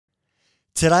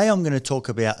Today I'm going to talk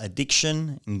about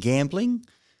addiction and gambling.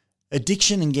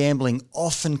 Addiction and gambling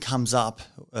often comes up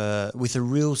with a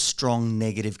real strong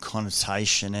negative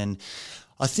connotation, and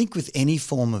I think with any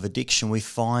form of addiction we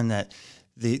find that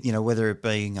whether it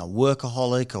being a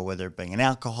workaholic or whether it being an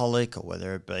alcoholic or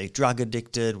whether it be drug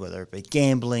addicted, whether it be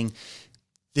gambling,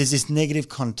 there's this negative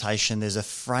connotation. There's a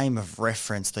frame of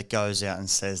reference that goes out and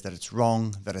says that it's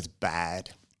wrong, that it's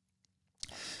bad.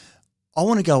 I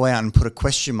want to go out and put a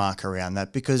question mark around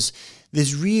that because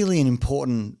there's really an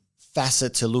important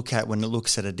facet to look at when it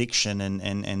looks at addiction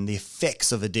and the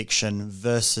effects of addiction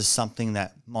versus something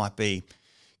that might be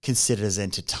considered as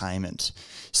entertainment.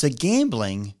 So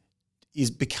gambling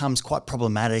becomes quite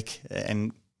problematic,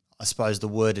 and I suppose the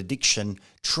word addiction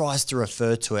tries to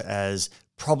refer to it as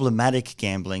problematic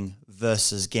gambling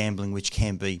versus gambling which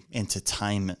can be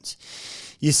entertainment.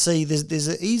 You see, there's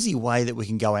an easy way that we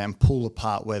can go out and pull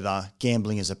apart whether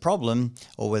gambling is a problem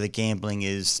or whether gambling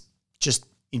is just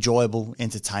enjoyable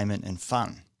entertainment and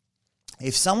fun.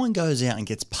 If someone goes out and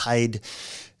gets paid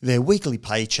their weekly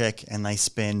paycheck and they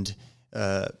spend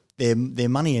their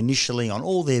money initially on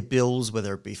all their bills,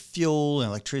 whether it be fuel,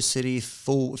 electricity,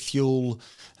 fuel,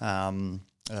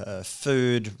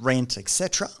 food, rent,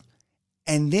 etc.,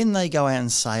 and then they go out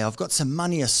and say, I've got some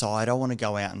money aside, I want to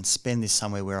go out and spend this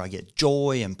somewhere where I get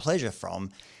joy and pleasure from.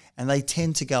 And they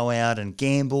tend to go out and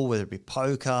gamble, whether it be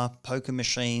poker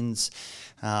machines,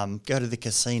 go to the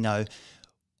casino.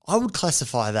 I would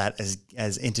classify that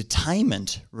as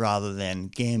entertainment rather than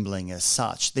gambling as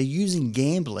such. They're using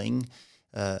gambling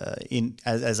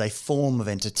as a form of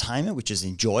entertainment, which is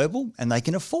enjoyable, and they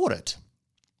can afford it.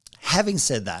 Having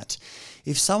said that,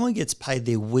 if someone gets paid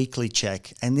their weekly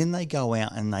check and then they go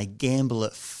out and they gamble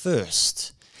it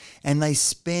first and they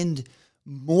spend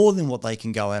more than what they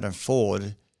can go out and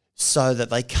afford so that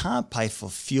they can't pay for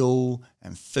fuel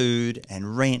and food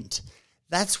and rent,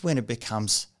 that's when it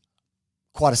becomes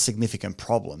quite a significant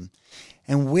problem.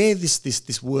 And where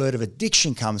this word of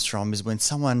addiction comes from is when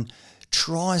someone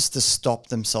tries to stop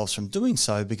themselves from doing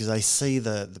so because they see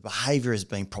the behaviour as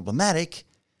being problematic,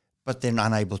 but they're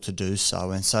unable to do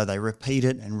so. And so they repeat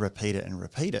it and repeat it and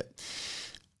repeat it.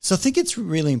 So I think it's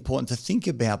really important to think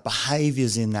about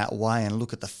behaviours in that way and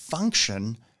look at the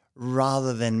function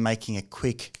rather than making a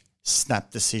quick snap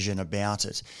decision about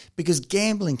it. Because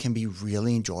gambling can be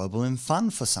really enjoyable and fun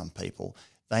for some people.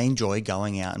 They enjoy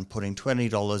going out and putting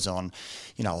 $20 on,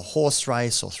 a horse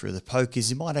race or through the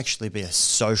pokers. It might actually be a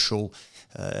social,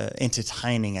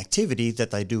 entertaining activity that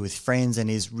they do with friends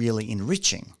and is really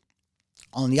enriching.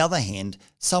 On the other hand,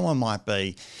 someone might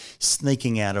be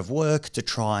sneaking out of work to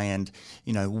try and,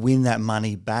 win that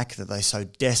money back that they so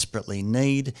desperately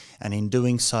need. And in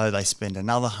doing so, they spend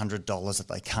another $100 that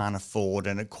they can't afford,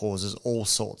 and it causes all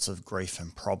sorts of grief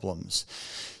and problems.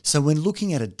 So when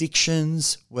looking at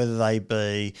addictions, whether they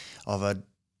be of a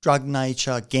drug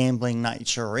nature, gambling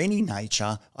nature, or any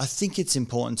nature, I think it's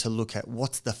important to look at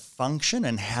what's the function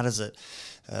and how does it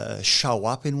show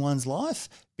up in one's life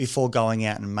before going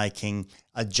out and making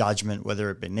a judgment, whether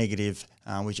it be negative,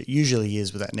 which it usually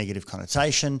is with that negative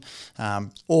connotation,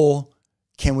 or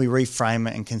can we reframe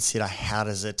it and consider how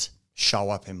does it show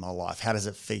up in my life? How does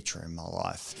it feature in my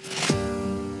life?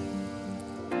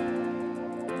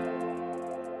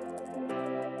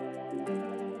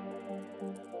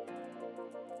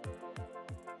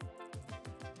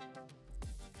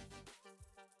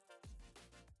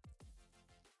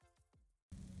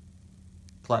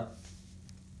 Clap.